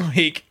happened this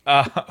week,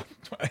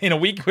 in a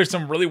week where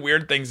some really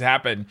weird things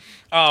happened.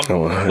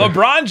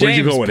 LeBron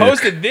James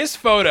posted this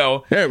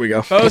photo. There we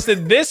go.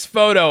 Posted this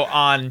photo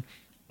on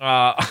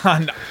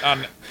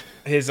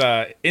his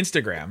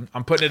Instagram.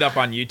 I'm putting it up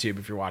on YouTube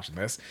if you're watching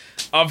this,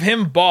 of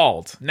him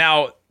bald.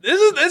 Now, this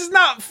is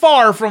not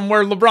far from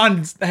where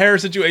LeBron's hair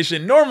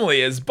situation normally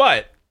is,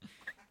 but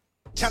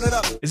Count it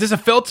up. is this a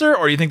filter,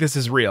 or do you think this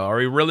is real? Are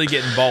we really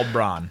getting bald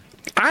Bron?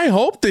 I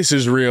hope this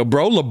is real,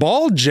 bro.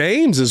 LeBron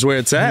James is where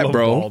it's at,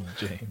 bro. Bald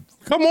James.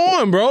 Come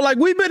on, bro. Like,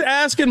 we've been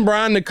asking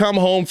Bron to come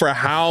home for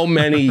how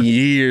many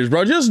years,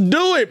 bro? Just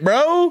do it,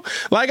 bro.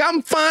 Like,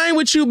 I'm fine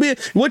with you being...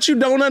 What you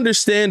don't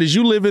understand is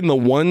you live in the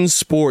one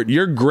sport.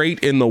 You're great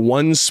in the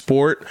one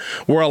sport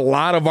where a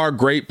lot of our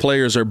great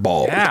players are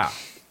bald. Yeah.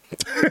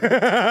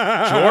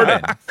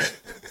 Jordan.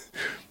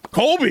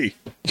 Kobe.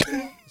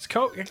 I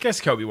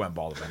guess Kobe went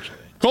bald eventually.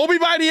 Kobe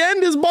by the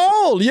end is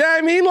bald. Yeah,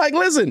 I mean, like,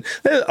 listen,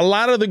 a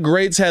lot of the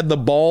greats had the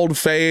bald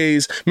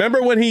phase.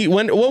 Remember when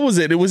what was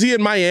it? Was he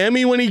in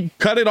Miami when he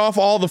cut it off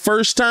all the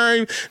first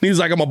time? And he was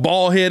like, I'm a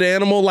bald head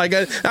animal. Like,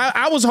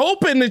 I was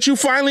hoping that you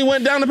finally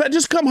went down the path.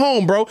 Just come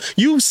home, bro.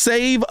 You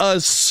save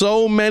us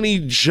so many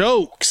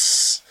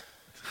jokes.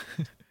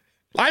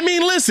 I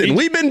mean, listen,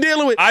 we've been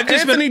dealing with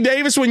Anthony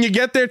Davis when you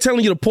get there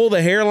telling you to pull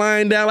the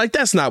hairline down. Like,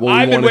 that's not what we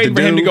wanted to do. I've been waiting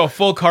for him to go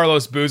full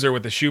Carlos Boozer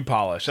with the shoe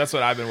polish. That's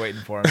what I've been waiting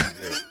for him to do.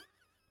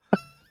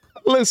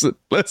 Listen.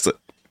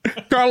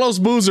 Carlos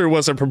Boozer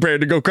wasn't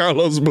prepared to go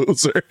Carlos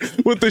Boozer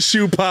with the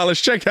shoe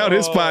polish. Check out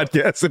his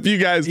podcast if you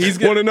guys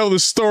want to know the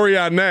story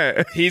on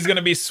that. He's going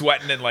to be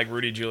sweating it like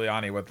Rudy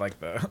Giuliani with like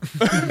the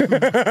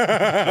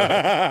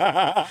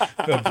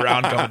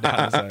brown coming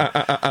down his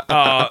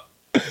head.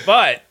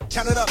 But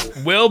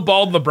will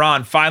bald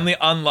LeBron finally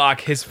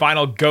unlock his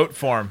final GOAT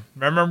form?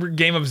 Remember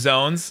Game of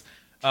Zones?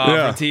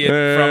 From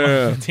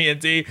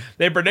TNT,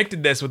 they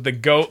predicted this with the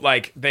GOAT.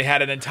 Like, they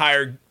had an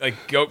entire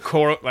GOAT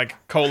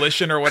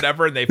coalition or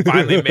whatever, and they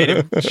finally made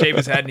him shave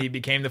his head, and he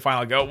became the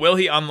final GOAT. Will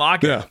he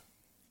unlock it?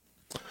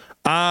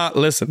 Yeah.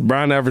 Listen,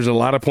 Bron averaged a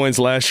lot of points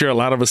last year, a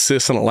lot of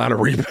assists, and a lot of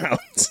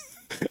rebounds.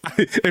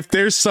 If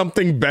there's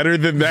something better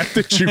than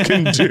that you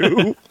can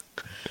do,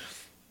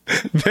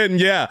 then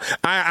yeah,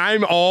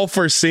 I'm all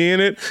for seeing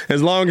it,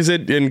 as long as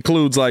it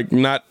includes like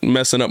not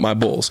messing up my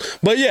Bulls.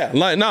 But yeah,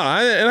 like no,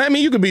 I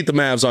mean, you can beat the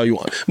Mavs all you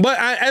want, but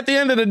at the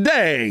end of the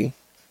day,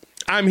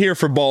 I'm here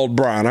for bald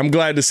Bron. I'm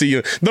glad to see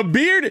you. The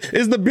beard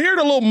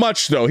a little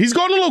much though. He's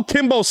going a little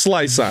Kimbo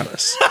Slice on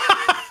us.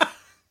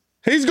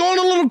 He's going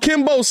a little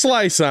Kimbo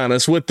Slice on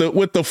us with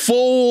the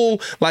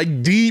full,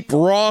 like, deep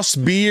Ross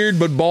beard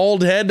but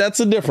bald head. That's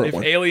a different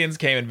one. If aliens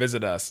came and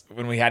visit us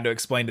when we had to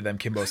explain to them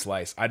Kimbo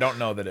Slice, I don't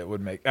know that it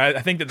would make.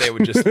 I think that they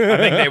would just. I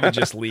think they would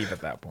just leave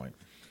at that point.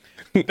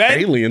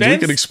 Aliens, we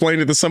could explain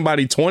it to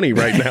somebody 20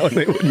 right now and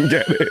they wouldn't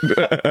get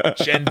it.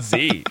 Gen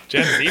Z,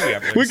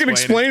 we could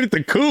explain it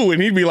to Koo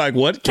and he'd be like,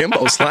 "What,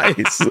 Kimbo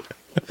Slice?"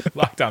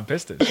 Locked On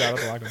Pistons. Shout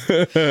out to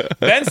Locked On.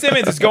 Ben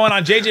Simmons is going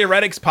on JJ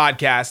Redick's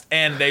podcast,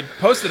 and they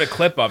posted a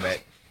clip of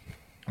it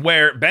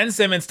where Ben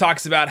Simmons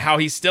talks about how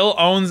he still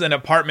owns an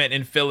apartment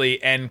in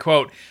Philly and,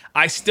 quote,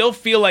 "I still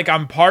feel like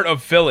I'm part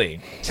of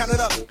Philly." Count it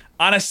up.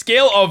 On a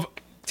scale of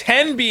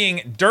 10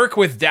 being Dirk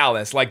with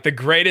Dallas, like the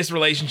greatest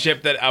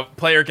relationship that a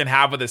player can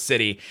have with a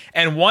city,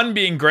 and 1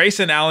 being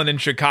Grayson Allen in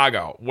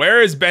Chicago,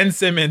 where is Ben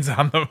Simmons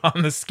on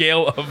the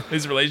scale of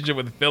his relationship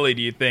with Philly,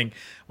 do you think,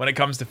 when it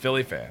comes to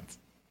Philly fans?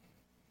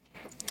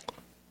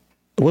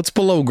 What's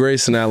below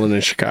Grayson Allen in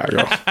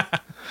Chicago?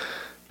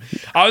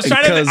 I was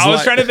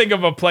trying to think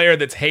of a player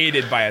that's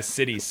hated by a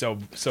city so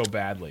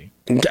badly.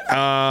 Bill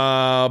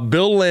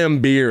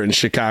Laimbeer in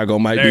Chicago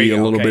might be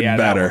a little bit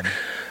better.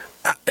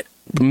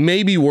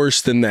 Maybe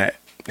worse than that.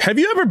 Have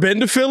you ever been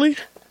to Philly?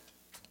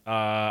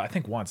 I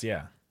think once,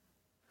 yeah.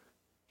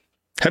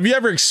 Have you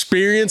ever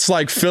experienced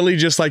like Philly,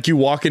 just like you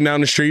walking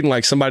down the street and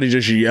like somebody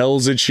just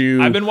yells at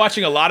you? I've been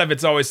watching a lot of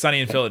It's Always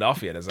Sunny in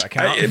Philadelphia. Does that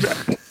count?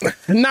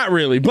 Not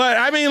really. But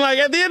I mean, like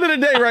at the end of the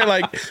day, right?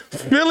 Like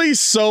Philly's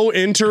so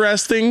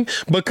interesting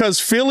because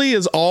Philly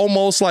is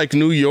almost like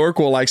New York,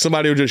 where like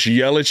somebody will just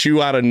yell at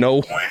you out of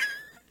nowhere.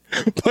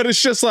 But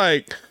it's just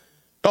like,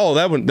 oh,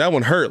 that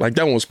one hurt. Like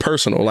that one was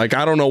personal. Like,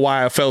 I don't know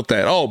why I felt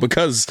that. Oh,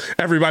 because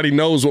everybody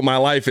knows what my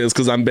life is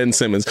because I'm Ben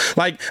Simmons.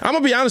 Like, I'm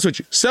going to be honest with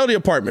you. Sell the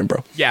apartment,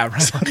 bro. Yeah,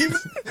 right.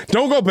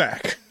 Don't go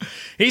back.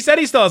 He said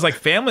he still has like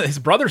family. His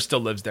brother still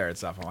lives there and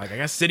stuff. I'm like, I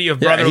guess city of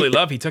brotherly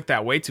love. He took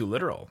that way too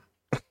literal.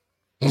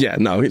 Yeah,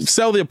 no,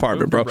 sell the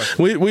apartment, bro.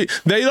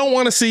 They don't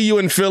want to see you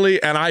in Philly,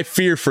 and I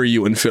fear for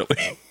you in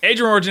Philly.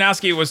 Adrian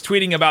Wojnarowski was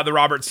tweeting about the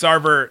Robert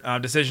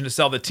Sarver decision to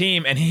sell the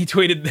team, and he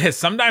tweeted this.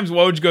 Sometimes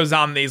Woj goes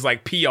on these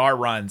like PR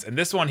runs, and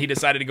this one he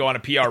decided to go on a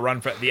PR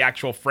run for the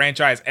actual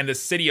franchise and the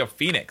city of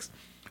Phoenix.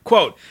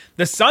 Quote,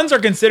 "The Suns are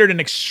considered an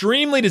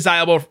extremely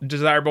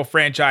desirable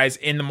franchise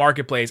in the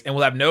marketplace and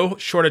will have no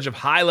shortage of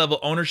high-level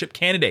ownership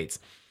candidates.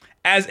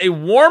 as a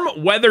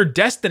warm weather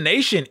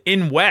destination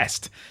in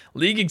West.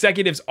 League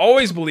executives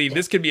always believe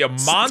this could be a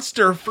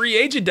monster free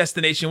agent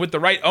destination with the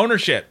right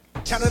ownership.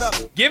 Count it up.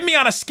 Give me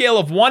on a scale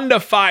of 1 to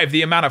 5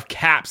 the amount of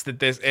caps that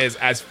this is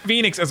as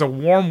Phoenix as a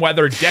warm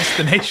weather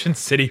destination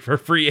city for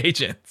free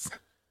agents.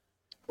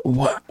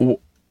 What?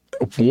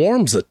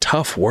 Warm's a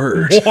tough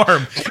word.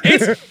 Warm.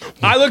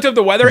 I looked up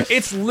the weather.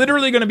 It's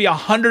literally going to be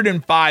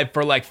 105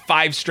 for like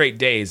 5 straight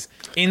days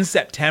in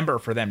September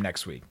for them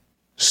next week.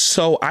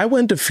 So I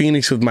went to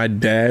Phoenix with my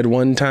dad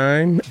one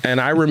time, and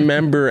I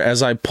remember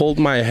as I pulled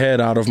my head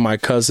out of my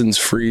cousin's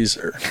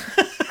freezer,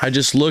 I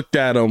just looked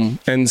at him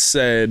and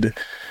said,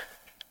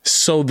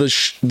 so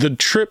the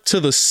trip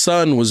to the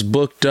sun was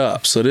booked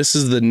up, so this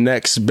is the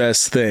next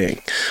best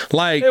thing.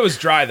 Like, it was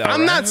dry though.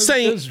 I'm not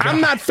saying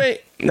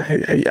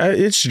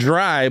it's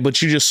dry, but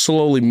you just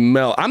slowly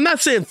melt. I'm not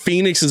saying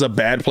Phoenix is a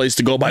bad place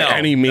to go by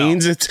any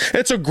means. No.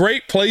 It's a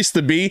great place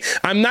to be.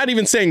 I'm not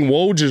even saying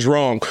Woj is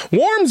wrong.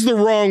 Warm's the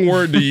wrong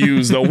word to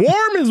use though.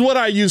 Warm is what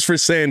I use for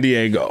San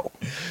Diego.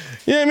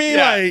 You know what I mean?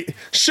 Yeah. Like,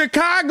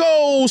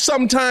 Chicago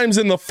sometimes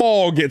in the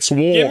fall gets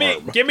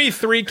warm. Give me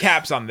 3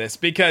 caps on this,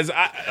 because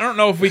I don't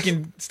know if we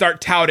can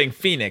start touting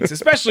Phoenix,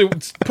 especially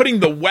putting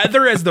the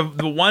weather as the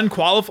one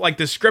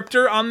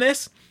descriptor on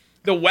this.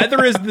 The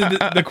weather is the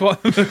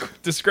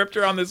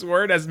descriptor on this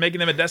word as making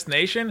them a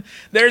destination.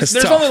 There's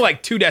only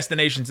like 2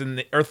 destinations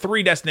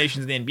 3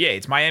 destinations in the NBA.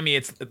 It's Miami,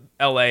 it's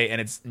LA, and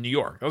it's New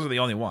York. Those are the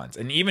only ones.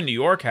 And even New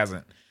York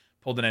hasn't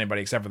pulled in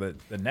anybody except for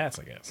the Nets,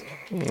 I guess.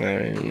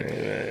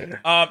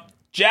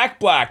 Jack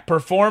Black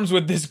performs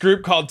with this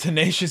group called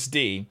Tenacious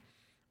D.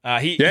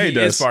 He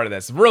is part of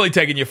this. Really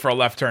taking you for a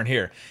left turn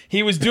here.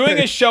 He was doing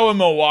a show in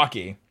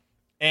Milwaukee,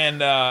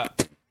 and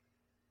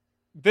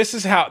this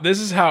is how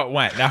it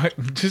went. Now,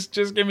 just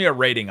give me a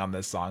rating on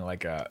this song,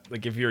 like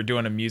if you were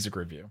doing a music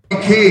review.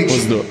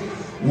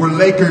 We're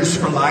Lakers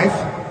for life,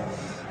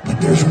 but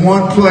there's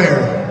one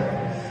player.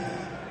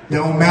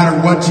 No matter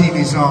what team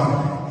he's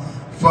on,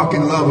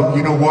 fucking love him.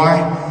 You know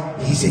why?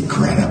 He's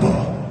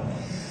incredible.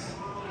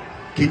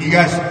 Can you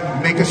guys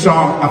make a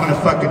song? I'm gonna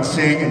fucking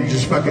sing and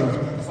just fucking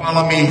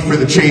follow me for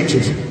the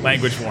changes.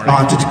 Language warning.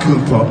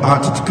 Antetokounmpo,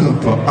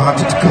 Antetokounmpo,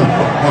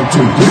 Antetokounmpo. 1, 2,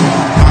 3.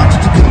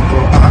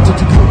 Antetokounmpo,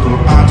 Antetokounmpo,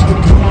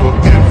 Antetokounmpo.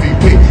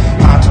 MVP.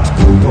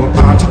 Antetokounmpo,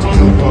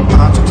 Antetokounmpo,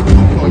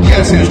 Antetokounmpo.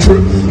 Yes, it's true.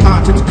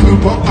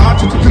 Antetokounmpo,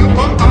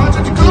 Antetokounmpo,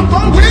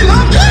 Antetokounmpo. We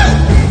love you.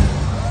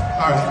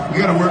 All right, we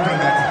gotta work on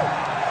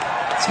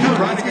that. It's good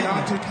writing it.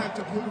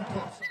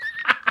 Antetokounmpo.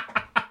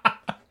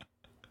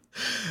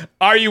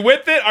 Are you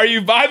with it? Are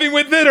you vibing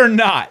with it or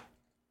not?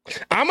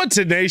 I'm a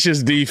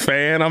Tenacious D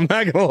fan. I'm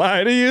not gonna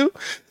lie to you,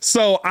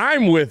 so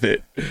I'm with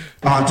it.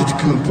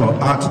 Antetokounmpo,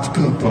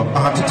 Antetokounmpo,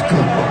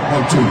 Antetokounmpo.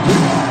 1, 2, 3.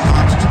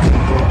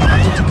 Antetokounmpo,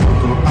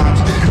 Antetokounmpo,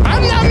 Antetokounmpo.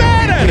 I'm not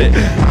mad at it.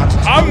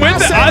 I'm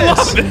with it. I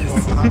love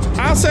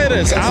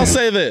this. I'll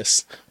say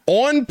this.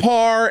 On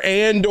par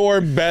and or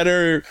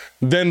better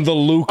than the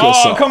Luka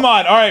song. Oh, come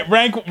on. All right,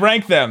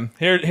 rank them.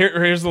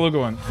 Here's the Luka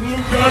one.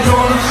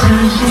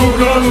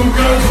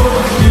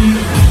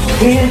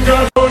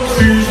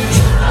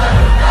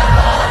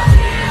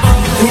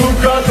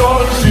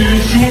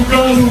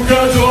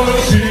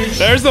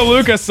 There's the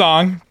Luka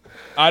song.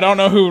 I don't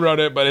know who wrote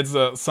it, but it's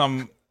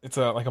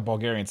like a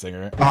Bulgarian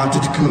singer.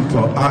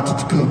 Antetokounmpo,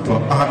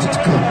 Antetokounmpo,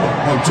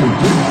 Antetokounmpo. 1, 2, 3.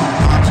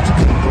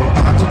 Antetokounmpo,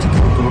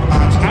 Antetokounmpo,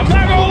 Antetokounmpo. I'm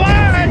not gonna lie.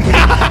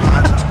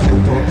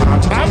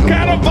 I'm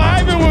kind of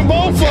vibing with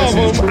both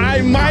of them.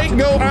 I might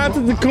go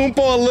Antetokounmpo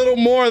a little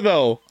more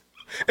though.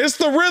 It's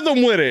the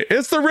rhythm with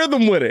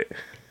it.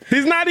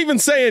 He's not even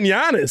saying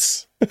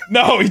Giannis.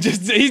 No, he's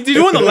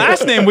doing the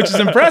last name, which is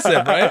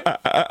impressive, right?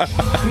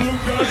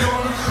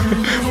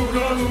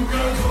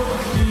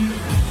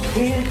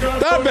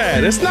 Not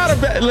bad. It's not a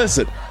bad.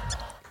 Listen,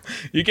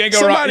 you can't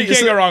go wrong. You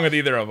can't go wrong with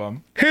either of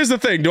them. Here's the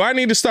thing: do I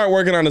need to start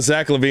working on a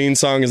Zach LaVine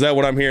song? Is that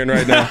what I'm hearing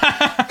right now?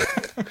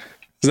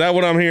 Is that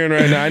what I'm hearing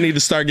right now? I need to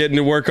start getting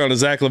to work on a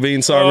Zach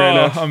LaVine song right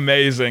now.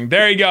 Amazing.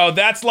 There you go.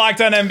 That's Locked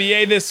On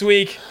NBA this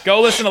week.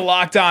 Go listen to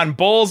Locked On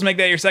Bulls. Make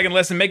that your second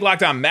listen. Make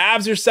Locked On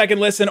Mavs your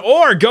second listen.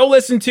 Or go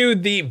listen to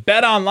the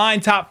Bet Online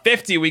Top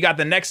 50. We got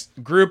the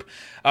next group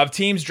of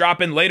teams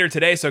dropping later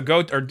today. So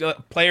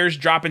players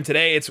dropping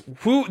today. It's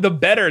who the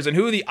bettors and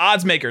who the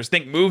odds makers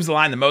think moves the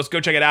line the most. Go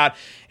check it out.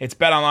 It's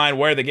Bet Online,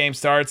 where the game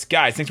starts.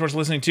 Guys, thanks so much for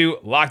listening to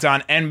Locked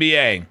On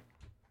NBA.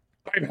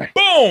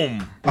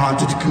 Boom!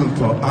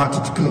 Antetokounmpo,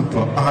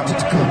 Antetokounmpo,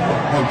 Antetokounmpo.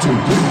 1, 2,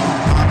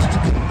 3.